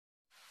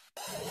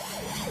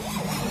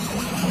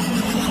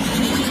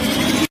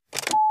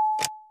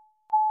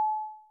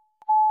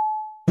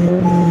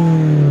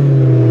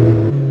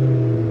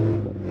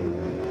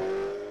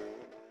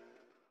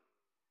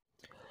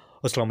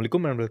अस्सलाम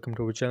वालेकुम and welcome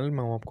to our channel.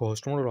 मैं हूं आपका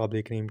होस्ट और आप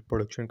देख रहे हैं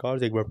प्रोडक्शन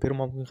कार्स। एक बार फिर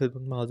हम आपकी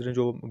खिदमत में हाजिर हैं।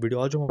 जो वीडियो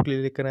आज हम आपके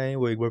लिए लेकर आए हैं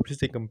वो एक बार फिर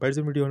से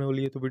कंपैरिजन वीडियो होने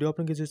वाली है। तो वीडियो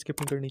आपने किसी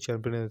स्किप नहीं करनी। चैनल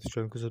पर नए तो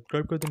चैनल को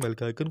सब्सक्राइब कर दें, बेल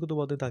के आइकन को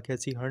दबा दें ताकि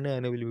ऐसी हर नए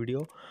आने वाली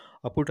वीडियो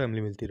आपको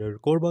टाइमली मिलती रहे।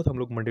 एक और बात, हम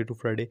लोग मंडे टू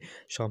फ्राइडे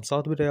शाम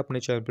 7 बजे अपने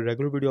चैनल पर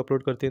रेगुलर वीडियो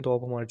अपलोड करते हैं, तो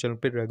आप हमारे चैनल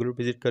पर रेगुलर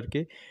विजिट करके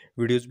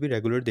वीडियोज़ भी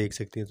रेगुलर देख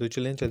सकते हैं। तो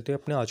चलते हैं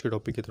अपने आज के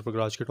टॉपिक की तरफ। अगर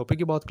आज के टॉपिक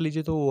की बात कर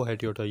लीजिए तो वो है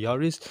टोयोटा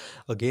यारिस।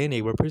 अगेन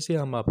एक बार फिर से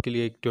हम आपके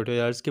लिए एक टोयोटा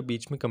यारिस के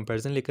बीच में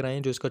कंपैरिजन लेकर आए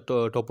हैं। जो इसका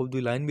top of the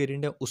line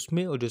variant है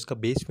उसमें और जो इसका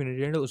बेस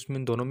वेरिएंट है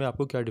उसमें, दोनों में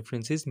आपको क्या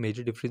डिफरेंसेस,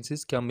 मेजर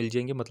डिफरेंसेस क्या मिल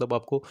जाएंगे। मतलब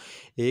आपको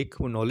एक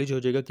नॉलेज हो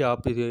जाएगा कि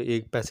आप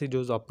एक पैसे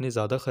जो आपने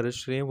ज़्यादा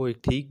खर्च रहे हैं वो एक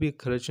ठीक भी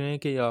खर्च रहे हैं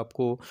कि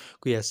आपको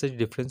कोई ऐसे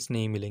डिफरेंस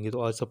नहीं मिलेंगे। तो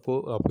आज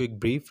आपको एक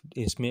ब्रीफ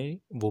इसमें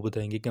वो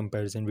बताएंगे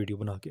कंपैरिजन वीडियो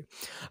बना के।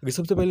 अगर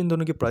सबसे पहले इन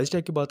दोनों के प्राइस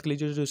टैग की बात कर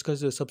लीजिए, जो इसका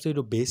सबसे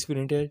जो बेस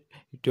वेरिएंट है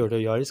टोयोटा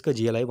यारिस का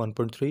GLI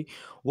 1.3,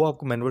 वो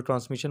आपको मैनुअल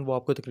ट्रांसमिशन वो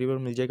आपको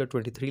तकरीबन मिल जाएगा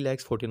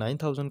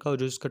 23,49,000 का। और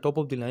जो इसका top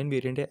of the line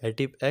variant है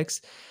एटिव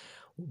एक्स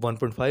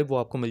 1.5, वो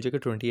आपको मिल जाएगा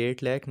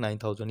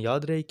 28,09,000।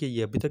 याद रहे कि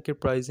ये अभी तक के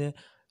प्राइस हैं।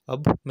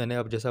 अब मैंने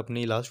जैसा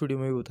अपनी लास्ट वीडियो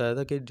में भी बताया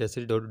था कि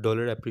जैसे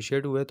डॉलर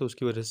अप्रिशिएट हुआ है तो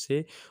उसकी वजह से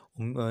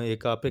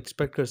एक आप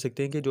एक्सपेक्ट कर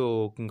सकते हैं कि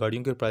जो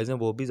गाड़ियों के प्राइस हैं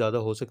वो भी ज़्यादा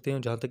हो सकते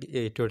हैं। जहाँ तक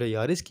टोयोटा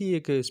यारिस की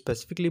एक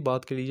स्पेसिफिकली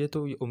बात कर लीजिए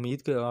तो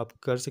आप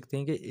कर सकते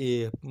हैं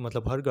कि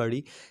मतलब हर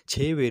गाड़ी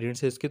 6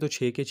 वेरिएंट्स है इसके, तो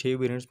 6 के 6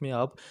 वेरिएंट्स में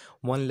आप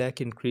 1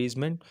 लाख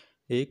इंक्रीजमेंट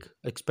एक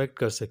एक्सपेक्ट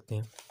कर सकते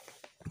हैं।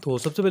 तो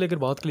सबसे पहले अगर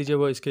बात कर लीजिए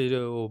वो इसके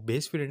जो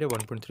बेस वेरिएंट है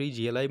 1.3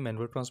 GLI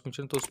मैनुअल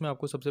ट्रांसमिशन, तो उसमें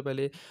आपको सबसे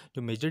पहले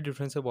जो मेजर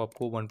डिफरेंस है वो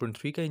आपको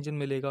 1.3 का इंजन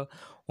मिलेगा।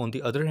 ऑन दी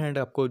अदर हैंड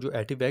आपको जो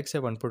एटिव एक्स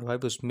है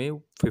 1.5 उसमें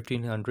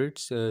 1500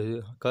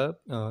 का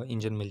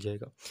इंजन मिल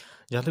जाएगा।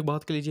 जहाँ तक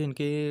बात कर लीजिए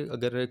इनके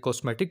अगर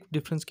कॉस्मेटिक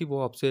डिफरेंस की,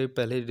 वो आपसे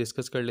पहले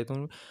डिस्कस कर लेता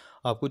हूँ।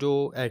 आपको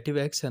जो एटिव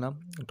एक्स है ना,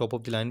 top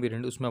of the line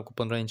variant, उसमें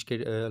आपको 15 इंच के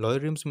अलॉय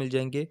रिम्स मिल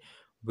जाएंगे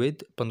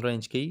विद 15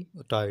 इंच की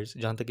टायर्स।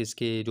 जहाँ तक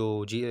इसके जो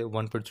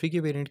G1.3 के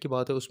वेरिएंट की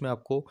बात है उसमें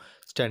आपको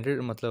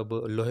स्टैंडर्ड मतलब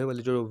लोहे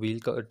वाले जो व्हील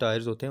का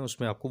टायर्स होते हैं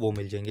उसमें आपको वो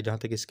मिल जाएंगे। जहाँ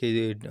तक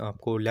इसके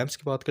आपको लैंप्स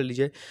की बात कर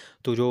लीजिए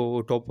तो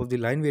जो top of the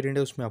line variant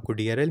है उसमें आपको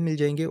DRL मिल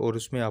जाएंगे और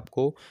उसमें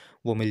आपको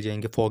वो मिल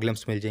जाएंगे, फॉग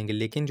लैंप्स मिल जाएंगे।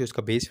 लेकिन जो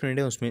इसका बेस वेरिएंट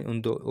है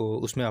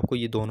उसमें आपको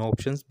ये दोनों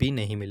ऑप्शंस भी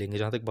नहीं मिलेंगे।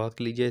 जहाँ तक बात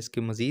कर लीजिए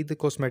इसके मज़ीद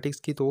कॉस्मेटिक्स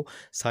की, तो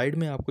साइड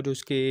में आपको जो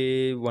इसके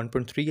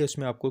 1.3 है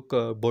उसमें आपको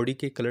बॉडी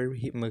के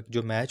कलर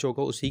जो मैच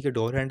होगा उसी के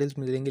डोर हैंडल्स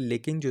मिलेंगे।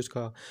 लेकिन जो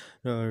इसका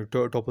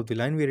top of the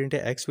line variant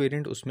है एक्स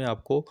वेरिएंट, उसमें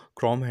आपको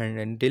क्रोम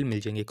हैंडल मिल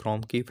जाएंगे,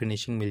 क्रोम की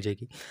फिनिशिंग मिल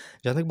जाएगी।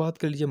 जहाँ तक बात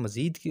कर लीजिए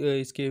मज़ीद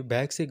इसके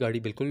बैक से, गाड़ी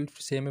बिल्कुल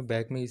सेम है,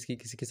 बैक में इसकी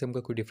किसी किस्म का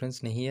कोई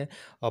डिफरेंस नहीं है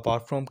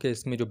अपार्ट फ्रॉम के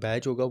इसमें जो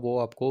बैज होगा वो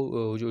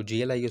आपको जो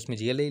GLI है उसमें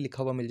GLI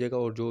लिखा हुआ मिल जाएगा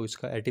और जो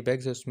इसका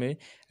एटिवैक्स है उसमें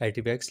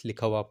एटिवैक्स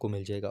लिखा हुआ आपको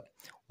मिल जाएगा।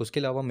 उसके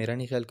अलावा मेरा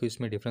नहीं ख्याल कि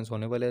इसमें डिफरेंस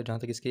होने वाला है। जहाँ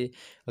तक इसके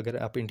अगर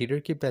आप इंटीरियर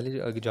की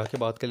पहले जाके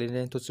बात कर ले रहे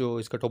हैं तो जो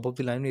इसका top of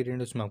the line variant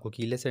है उसमें आपको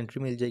कीलेस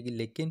एंट्री मिल जाएगी,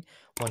 लेकिन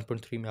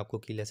 1.3 में आपको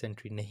कीलेस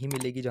एंट्री नहीं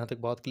मिलेगी। जहाँ तक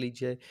बात कर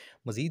लीजिए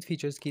मज़ीद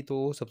फीचर्स की,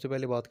 तो सबसे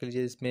पहले बात कर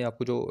लीजिए इसमें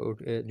आपको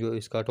जो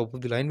इसका top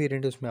of the line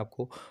variant है उसमें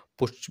आपको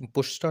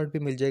पुश स्टार्ट भी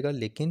मिल जाएगा,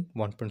 लेकिन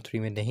 1.3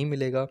 में नहीं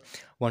मिलेगा।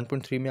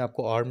 1.3 में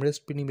आपको आर्म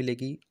रेस्ट भी नहीं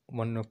मिलेगी,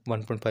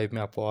 1.5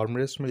 में आपको आर्म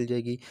रेस्ट मिल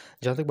जाएगी।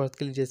 जहाँ तक बात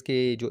कर लीजिए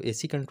इसके जो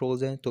AC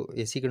कंट्रोल्स हैं, तो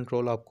AC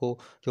कंट्रोल आपको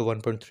जो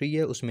 1.3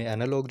 है उसमें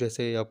एनालॉग,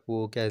 जैसे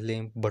आपको कह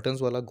लें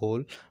बटन्स वाला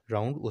गोल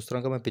राउंड, उस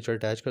तरह का मैं पिक्चर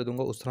अटैच कर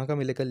दूंगा, उस तरह का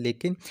मिलेगा।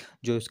 लेकिन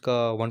जो इसका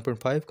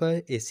 1.5 का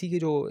है AC की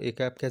जो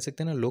एक आप कह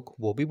सकते हैं ना लुक,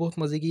 वो भी बहुत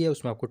मज़े की है।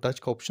 उसमें आपको टच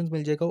का ऑप्शन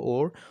मिल जाएगा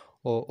और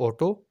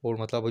ऑटो, और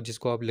मतलब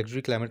जिसको आप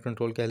लग्जरी क्लाइमेट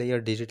कंट्रोल कह लें या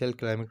digital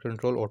climate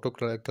control, auto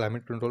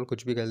climate control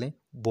कुछ भी कह लें,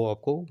 वो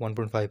आपको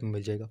 1.5 में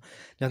मिल जाएगा।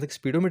 जहाँ तक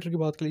स्पीडोमीटर की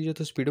बात कर लीजिए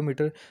तो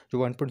स्पीडोमीटर जो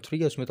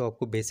 1.3 है उसमें तो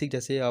आपको बेसिक,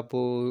 जैसे आप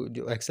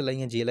जो XLI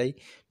या GLI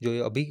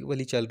जो अभी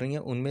वाली चल रही हैं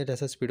उनमें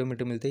जैसा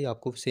स्पीडोमीटर मिलता है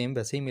आपको सेम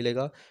वैसे ही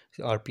मिलेगा।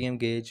 RPM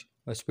गेज,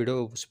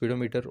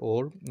 स्पीडोमीटर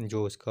और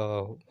जो इसका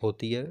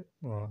होती है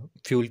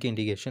फ्यूल की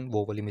इंडिकेशन,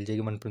 वो वाली मिल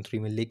जाएगी 1.3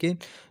 में। लेकिन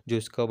जो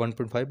इसका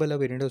 1.5 वाला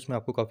वेरिएंट है उसमें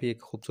आपको काफ़ी एक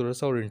खूबसूरत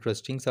सा और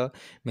इंटरेस्टिंग सा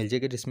मिल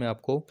जाएगा, जिसमें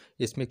आपको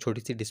इसमें एक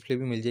छोटी सी डिस्प्ले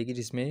भी मिल जाएगी,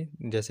 जिसमें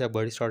जैसे आप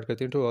गाड़ी स्टार्ट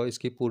करते हैं तो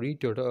इसकी पूरी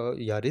टोयोटा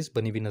यारिस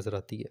बनी हुई नज़र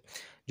आती है,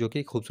 जो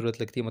कि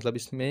खूबसूरत लगती है। मतलब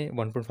इसमें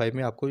 1.5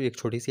 में आपको एक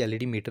छोटी सी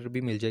LED मीटर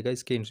भी मिल जाएगा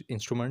इसके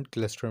इंस्ट्रूमेंट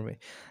क्लस्टर में।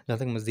 जहाँ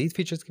तक मज़ीद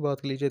फीचर्स की बात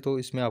कर लीजिए तो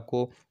इसमें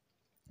आपको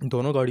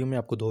दोनों गाड़ियों में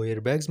आपको 2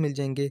 एयरबैग्स मिल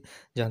जाएंगे।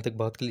 जहाँ तक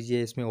बात कर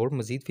लीजिए इसमें और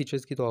मज़ीद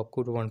फीचर्स की, तो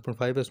आपको जो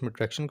 1.5 है उसमें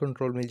ट्रैक्शन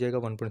कंट्रोल मिल जाएगा,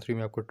 1.3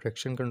 में आपको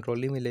ट्रैक्शन कंट्रोल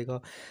नहीं मिलेगा।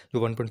 जो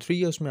 1.3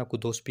 है उसमें आपको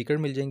 2 स्पीकर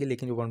मिल जाएंगे,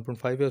 लेकिन जो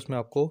 1.5 है उसमें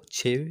आपको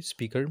 6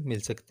 स्पीकर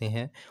मिल सकते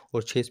हैं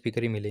और 6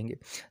 स्पीकर ही मिलेंगे।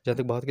 जहाँ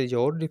तक बात कर लीजिए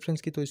और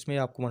डिफरेंस की, तो इसमें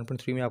आपको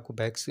 1.3 में आपको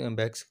बैक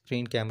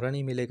स्क्रीन कैमरा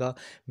नहीं मिलेगा,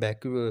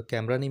 बैक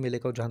कैमरा नहीं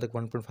मिलेगा। और जहाँ तक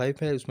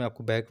 1.5 है उसमें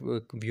आपको बैक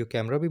व्यू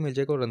कैमरा भी मिल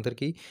जाएगा और अंदर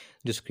की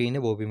जो स्क्रीन है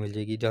वो भी मिल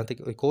जाएगी। जहाँ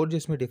तक एक और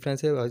जिसमें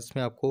डिफरेंस है,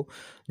 इसमें आपको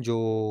जो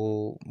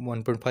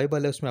 1.5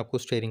 वाला है उसमें आपको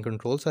स्टीयरिंग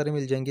कंट्रोल सारे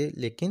मिल जाएंगे,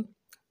 लेकिन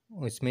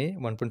इसमें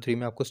 1.3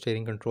 में आपको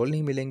स्टीयरिंग कंट्रोल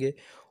नहीं मिलेंगे।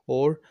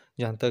 और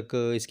जहाँ तक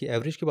इसकी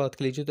एवरेज की बात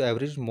कर लीजिए तो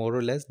एवरेज मोर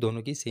और लेस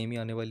दोनों की सेम ही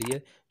आने वाली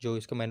है। जो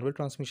इसका मैनुअल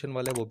ट्रांसमिशन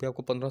वाला है वो भी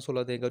आपको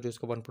 15-16 देगा, जो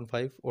इसका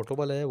 1.5 ऑटो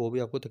वाला है वो भी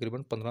आपको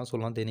तकरीबन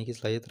 15-16 देने की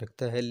सलाहियत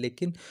रखता है।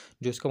 लेकिन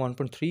जो इसका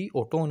 1.3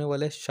 ऑटो होने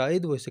वाला है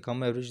शायद वो इससे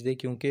कम एवरेज दे,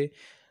 क्योंकि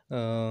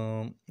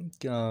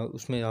क्या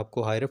उसमें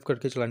आपको हाई रफ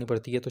करके चलानी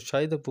पड़ती है, तो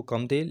शायद अब वो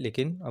कम दे।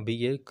 लेकिन अभी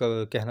ये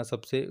कहना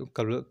सबसे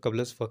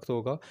कबलस वक्त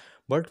होगा।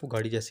 बट वो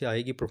गाड़ी जैसे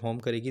आएगी परफॉर्म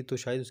करेगी तो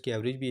शायद उसकी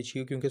एवरेज भी अच्छी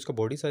हो, क्योंकि उसका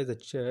बॉडी साइज़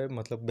अच्छा है,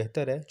 मतलब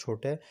बेहतर है,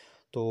 छोटा है।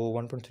 तो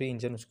 1.3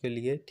 इंजन उसके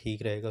लिए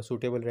ठीक रहेगा,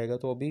 सूटेबल रहेगा।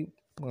 तो अभी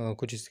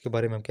कुछ इसके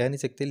बारे में हम कह नहीं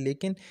सकते,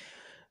 लेकिन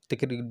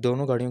तकरीबन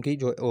दोनों गाड़ियों की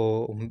जो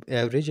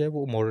एवरेज है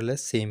वो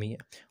मोरलेस सेम ही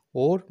है।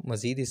 और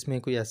मज़ीद इसमें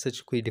कोई ऐसा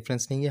कोई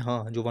डिफरेंस नहीं है।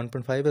 हाँ, जो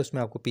 1.5 है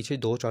उसमें आपको पीछे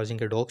 2 चार्जिंग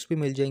के डॉक्स भी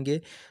मिल जाएंगे,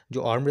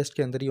 जो आर्म रेस्ट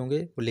के अंदर ही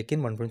होंगे,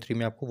 लेकिन 1.3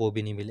 में आपको वो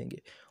भी नहीं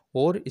मिलेंगे।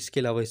 और इसके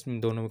अलावा इसमें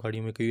दोनों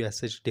गाड़ियों में कोई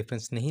ऐसा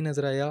डिफरेंस नहीं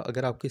नज़र आया।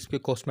 अगर आपके इस पर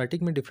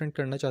कॉस्मेटिक में डिफरेंट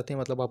करना चाहते हैं,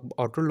 मतलब आप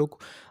आउटर लुक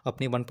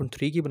अपनी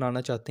 1.3 की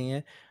बनाना चाहते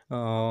हैं,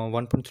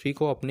 1.3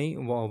 को अपनी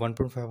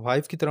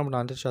 1.5 की तरह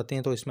बनाना चाहते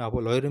हैं, तो इसमें आप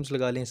अलॉय रिम्स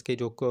लगा लें, इसके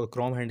जो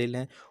क्रोम हैंडल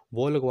हैं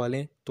वो लगवा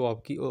लें तो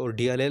आपकी, और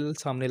DLL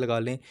सामने लगा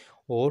लें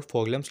और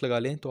फॉग लैंप्स लगा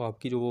लें, तो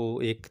आपकी जो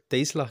वो एक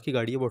 23 लाख की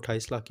गाड़ी है वो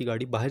 28 लाख की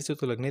गाड़ी बाहर से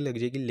तो लगने लग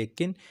जाएगी,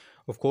 लेकिन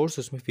ऑफ कोर्स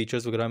उसमें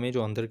फीचर्स वगैरह में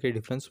जो अंदर के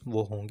डिफरेंस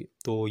वो होंगे।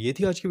 तो ये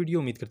थी आज की वीडियो,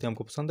 उम्मीद करते हैं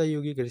आपको पसंद आई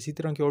होगी। अगर इसी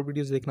तरह की और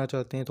वीडियोस देखना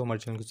चाहते हैं तो हमारे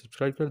चैनल को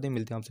सब्सक्राइब कर दें।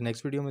 मिलते हैं आपसे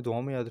नेक्स्ट वीडियो में,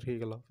 दुआओं में याद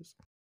रखिएगा। अल्लाह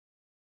हाफ़िज़।